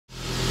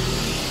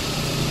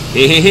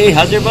Hey,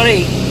 how's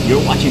everybody?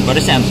 You're watching Bruddah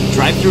Sam's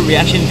drive-thru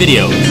reaction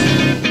videos.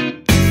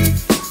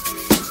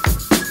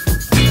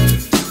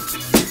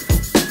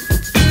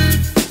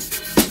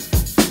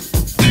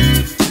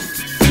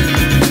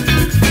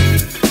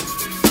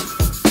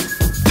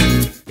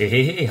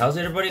 Hey, how's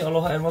everybody?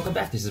 Aloha and welcome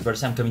back. This is Bruddah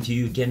Sam coming to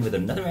you again with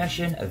another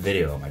reaction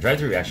video. My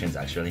drive-thru reactions,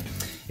 actually.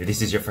 If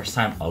this is your first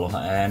time, aloha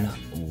and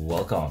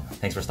welcome.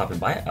 Thanks for stopping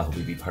by. I hope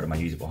you'll be part of my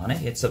YouTube ohana.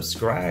 Hit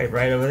subscribe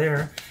right over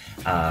there.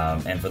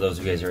 And for those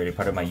of you guys already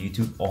part of my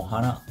YouTube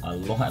ohana,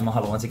 aloha and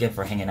mahalo once again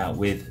for hanging out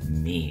with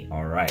me.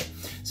 Alright,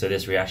 so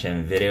this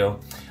reaction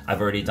video,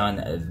 I've already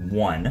done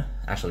one,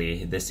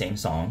 actually this same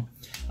song.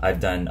 I've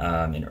done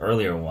an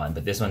earlier one,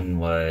 but this one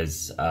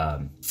was,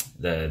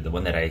 the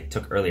one that I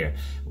took earlier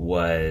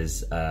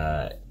was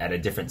at a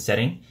different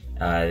setting.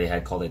 They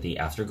had called it the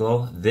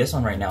Afterglow. This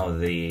one right now,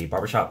 the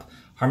Barbershop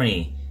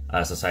Harmony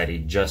Society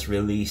just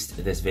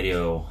released this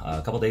video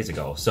a couple days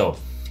ago. So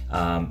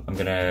I'm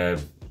gonna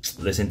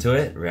listen to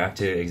it, react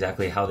to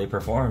exactly how they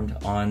performed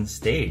on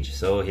stage.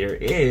 So here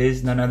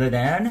is none other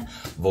than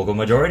Vocal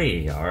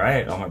Majority. All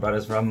right, all my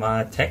brothers from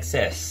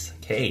Texas.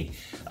 Okay,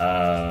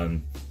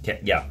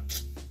 yeah.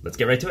 Let's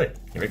get right to it.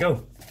 Here we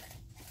go.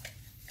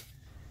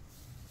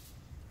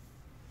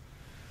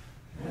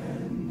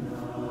 And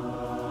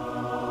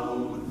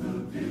now the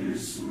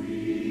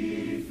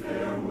bittersweet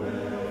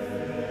farewell.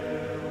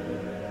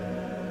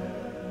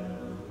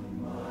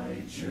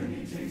 My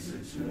journey takes a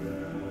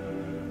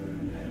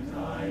turn and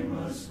I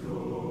must go.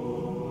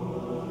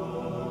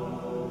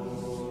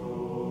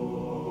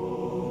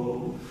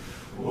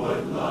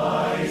 What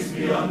lies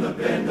beyond the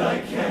bend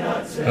I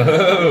cannot tell.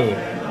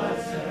 Oh.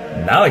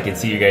 Now I can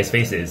see you guys'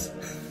 faces.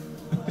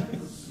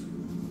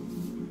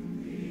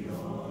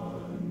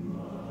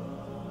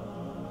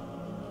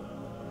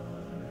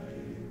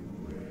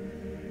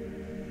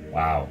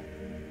 Wow.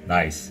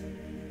 Nice.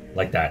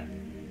 Like that.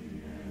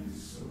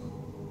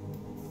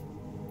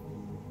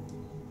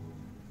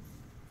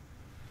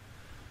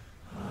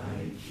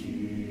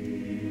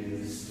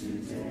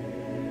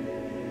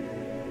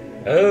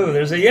 Oh,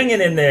 there's a youngin'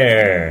 in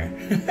there.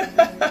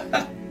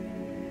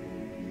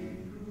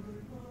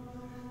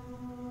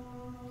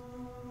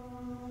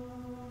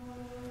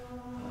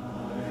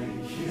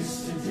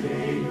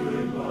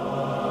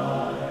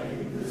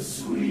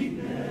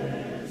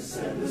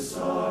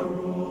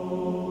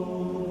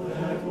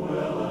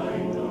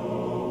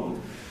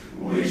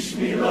 Wish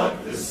me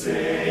luck the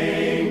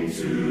same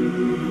to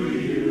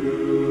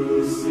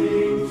you,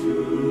 sing to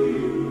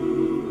you,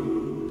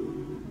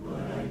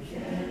 but I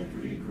can't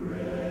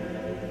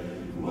regret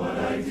what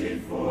I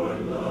did for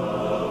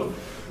love,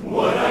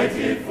 what I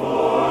did for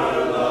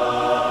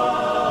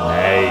love.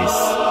 Nice.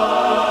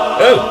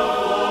 Oh!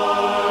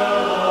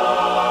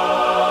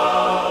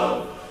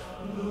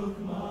 Look,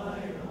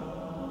 my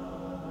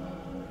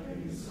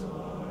eyes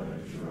are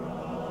dry,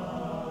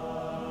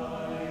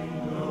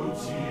 no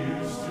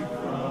tears to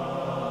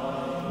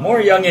cry.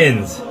 More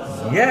youngins.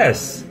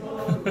 Yes.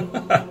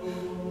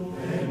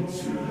 And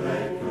to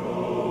let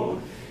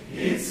go,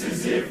 it's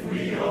as if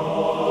we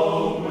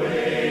always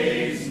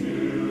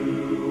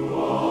knew,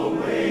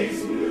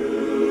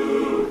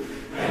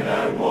 and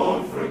I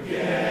won't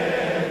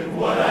forget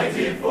what I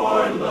did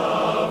for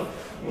love,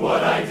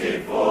 what I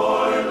did for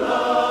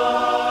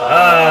love.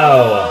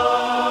 Wow.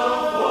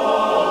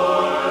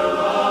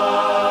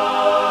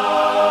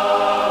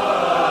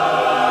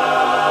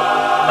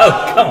 Oh,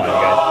 come on,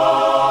 guys.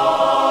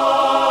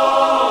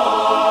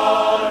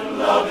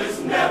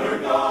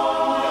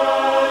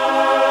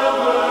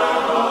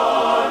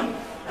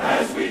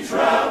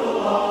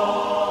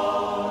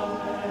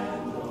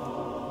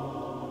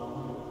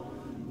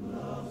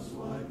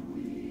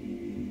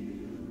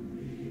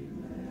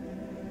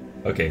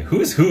 Okay,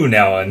 who's who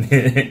now on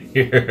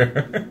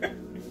here?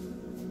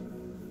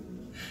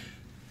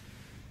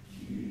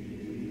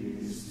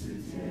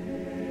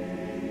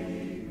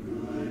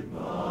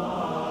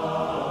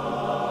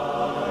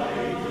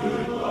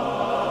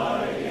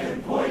 Goodbye,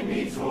 and point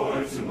me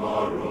toward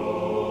tomorrow.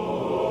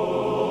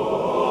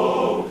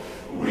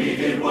 We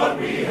did what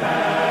we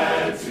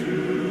had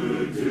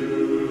to do.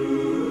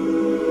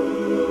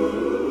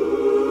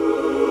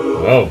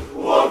 Whoa.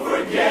 Won't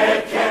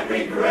forget, can't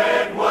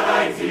regret what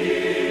I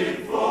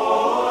did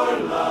for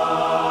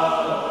love.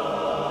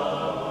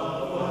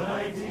 What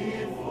I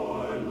did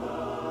for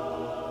love.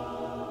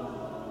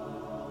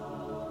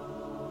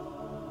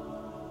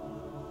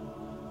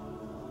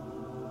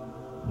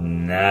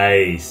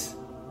 Nice.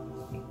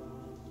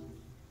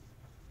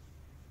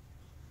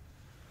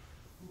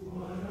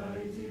 What I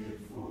did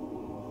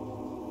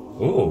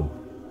for. Ooh.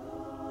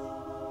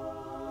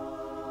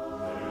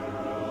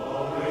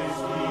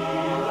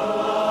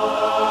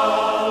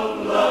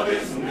 Love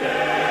is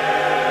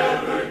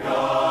never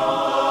gone,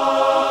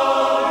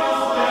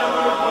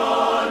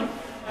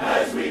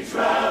 as we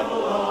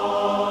travel on,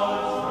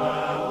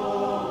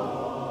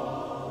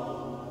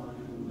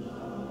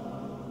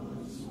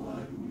 love's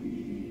what we'll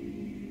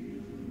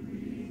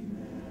remember.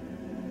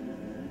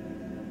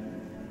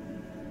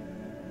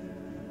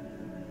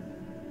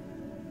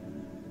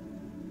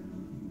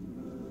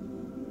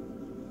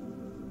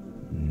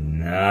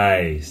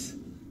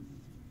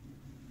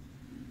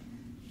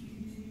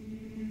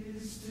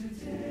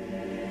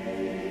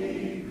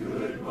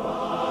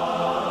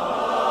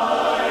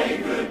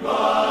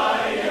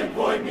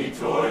 me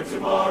toward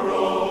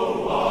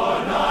tomorrow.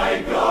 On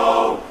I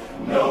go,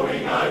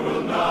 knowing I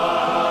will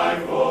not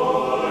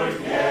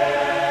forget.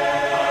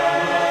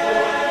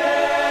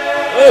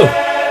 Oh!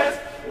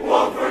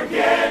 Won't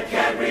forget,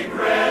 can't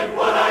regret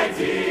what I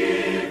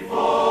did for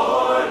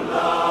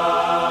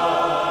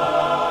love.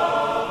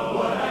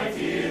 What I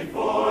did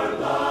for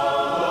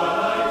love.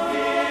 What I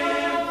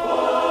did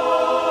for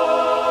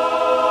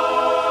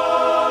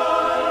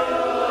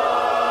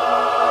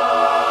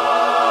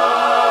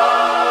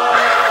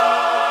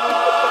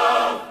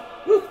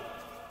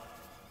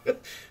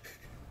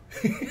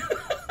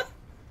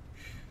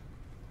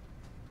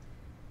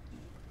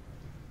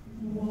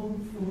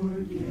won't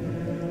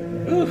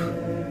forget. Ooh.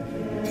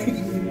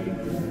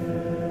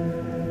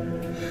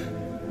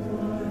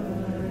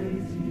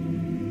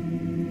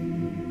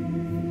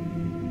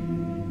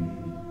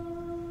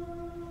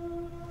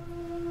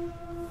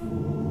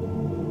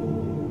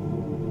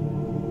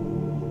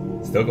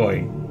 Still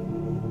going.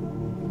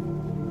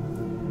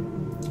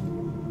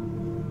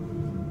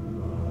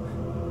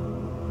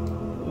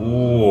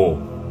 Ooh.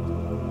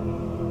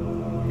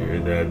 Hear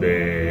the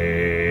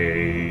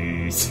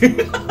bass.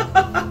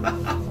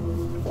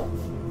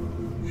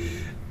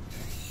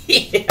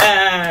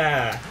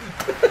 Yeah.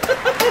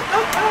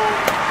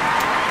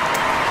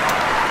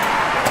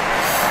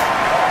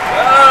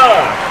 Oh.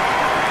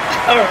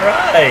 All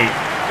right.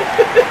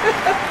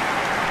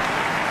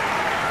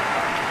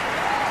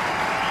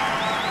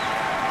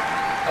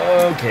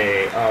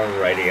 Okay,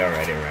 alrighty.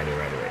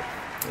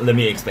 Let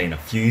me explain a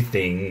few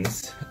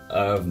things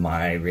of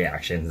my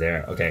reactions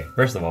there. Okay,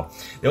 first of all,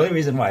 the only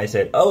reason why I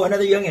said, oh,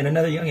 another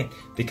youngin',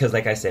 because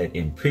like I said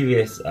in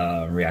previous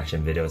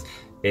reaction videos,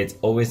 it's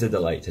always a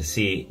delight to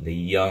see the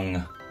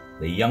young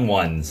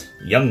ones,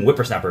 young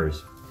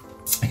whippersnappers,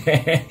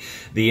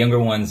 the younger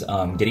ones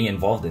getting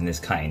involved in this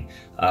kind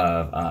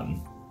of,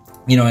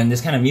 you know, in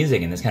this kind of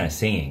music and this kind of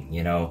singing,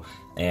 you know,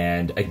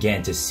 and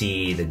again, to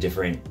see the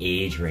different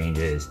age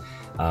ranges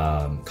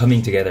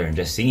coming together and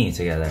just singing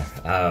together.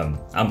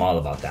 I'm all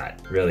about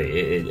that.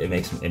 Really,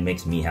 it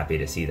makes me happy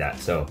to see that.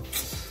 So,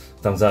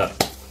 thumbs up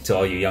to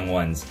all you young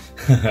ones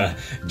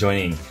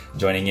joining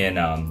in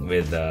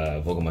with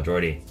vocal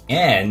majority.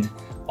 And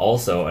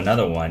also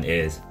another one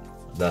is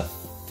the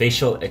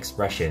facial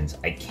expressions.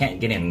 I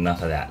can't get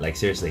enough of that. Like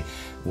seriously,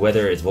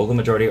 whether it's vocal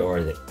majority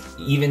or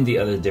even the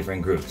other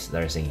different groups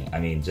that are singing. I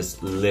mean,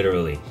 just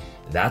literally,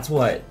 that's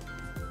what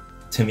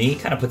to me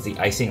kind of puts the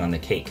icing on the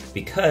cake,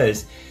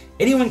 because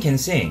anyone can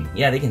sing.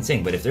 Yeah, they can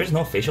sing, but if there's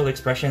no facial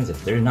expressions,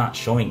 if they're not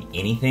showing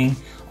anything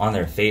on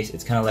their face,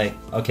 it's kind of like,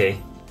 okay,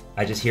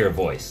 I just hear a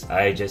voice.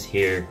 I just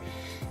hear,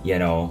 you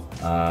know,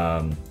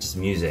 just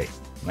music.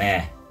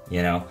 Meh,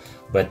 you know.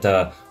 But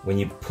when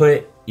you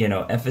put, you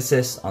know,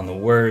 emphasis on the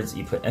words,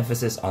 you put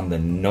emphasis on the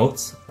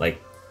notes, like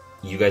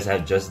you guys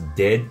have just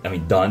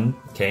done,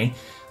 okay?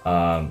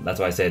 That's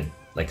why I said,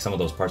 like, some of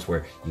those parts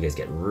where you guys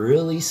get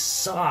really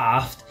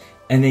soft,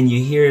 and then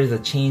you hear the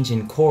change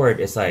in chord,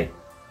 it's like,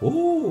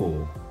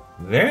 ooh,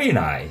 very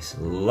nice.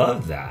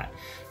 Love that.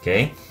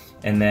 Okay.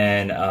 And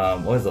then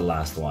what was the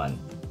last one?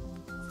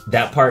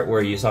 That part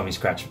where you saw me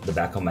scratch the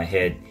back of my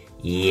head.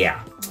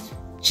 Yeah.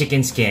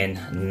 Chicken skin,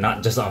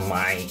 not just on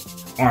my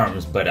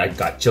arms, but I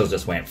got chills,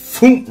 just went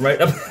boom,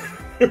 right up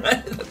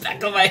right in the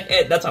back of my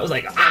head. That's why I was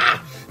like,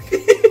 ah.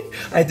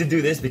 I had to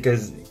do this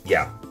because,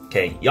 yeah.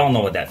 Okay, y'all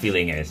know what that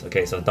feeling is.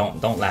 Okay, so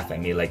don't laugh at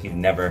me like you've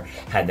never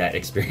had that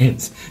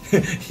experience.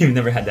 You've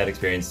never had that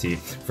experience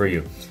for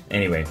you.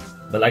 Anyway,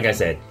 but like I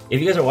said,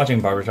 if you guys are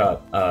watching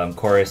barbershop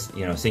chorus,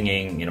 you know,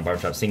 singing, you know,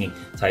 barbershop singing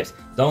types,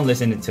 don't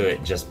listen to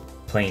it just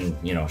plain,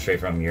 you know, straight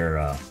from your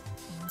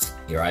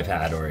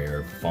iPad or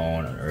your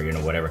phone or you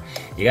know, whatever.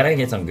 You gotta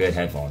get some good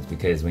headphones,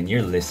 because when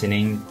you're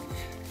listening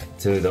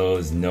to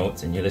those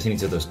notes and you're listening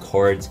to those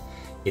chords,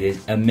 it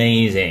is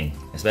amazing,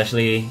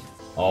 especially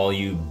all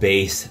you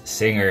bass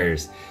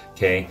singers.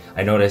 Okay,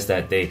 I noticed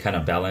that they kind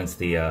of balanced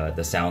the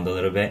sound a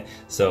little bit,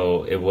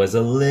 so it was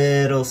a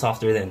little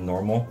softer than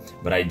normal,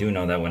 but I do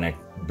know that when I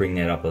bring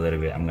it up a little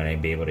bit, I'm gonna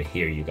be able to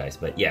hear you guys.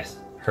 But yes,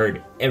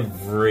 heard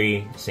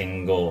every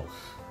single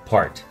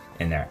part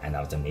in there, and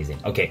that was amazing.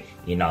 Okay,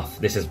 enough.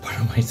 This is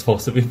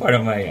supposed to be part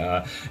of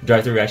my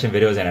drive-thru reaction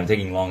videos, and I'm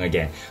taking long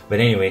again. But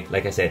anyway,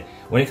 like I said,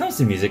 when it comes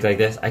to music like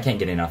this, I can't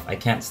get enough. I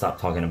can't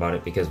stop talking about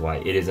it, because why?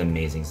 It is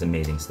amazing. It's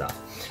amazing stuff.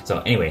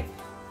 So anyway,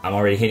 I'm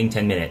already hitting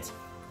 10 minutes.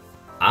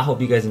 I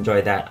hope you guys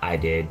enjoyed that. I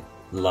did.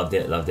 Loved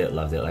it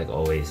like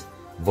always.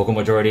 Vocal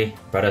majority,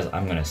 brothers,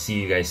 I'm gonna see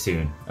you guys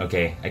soon.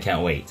 Okay, I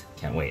can't wait.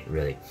 Can't wait,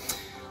 really.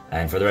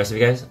 And for the rest of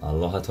you guys,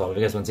 aloha to all of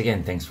you guys once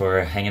again. Thanks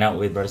for hanging out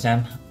with Bruddah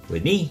Sam,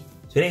 with me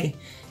today.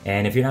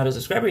 And if you're not a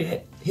subscriber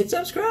yet, hit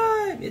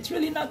subscribe. It's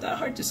really not that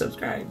hard to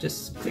subscribe.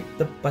 Just click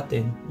the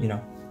button, you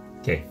know.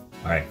 Okay,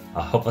 alright.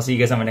 I hope I'll see you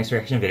guys on my next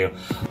reaction video.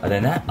 Other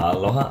than that,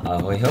 aloha,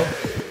 ahoy ho.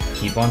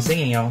 Keep on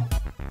singing, y'all.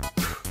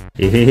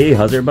 Hey,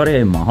 how's everybody?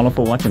 Mahalo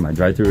for watching my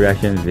drive-thru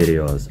reaction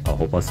videos. I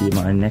hope I'll see you in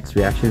my next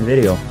reaction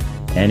video.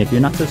 And if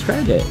you're not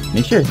subscribed yet,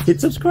 make sure to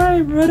hit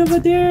subscribe right over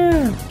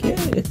there. Okay,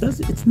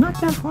 it's not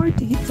that hard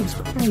to hit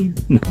subscribe.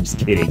 No, I'm just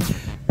kidding.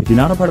 If you're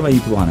not a part of my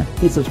YouTube channel,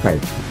 hit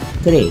subscribe.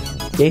 today.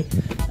 Okay,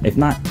 if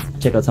not,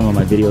 check out some of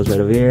my videos right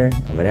over here,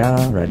 over there,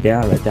 right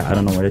there, right there. I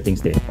don't know where the things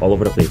stay, all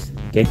over the place.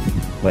 Okay,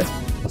 but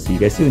I'll see you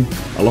guys soon.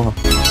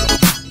 Aloha.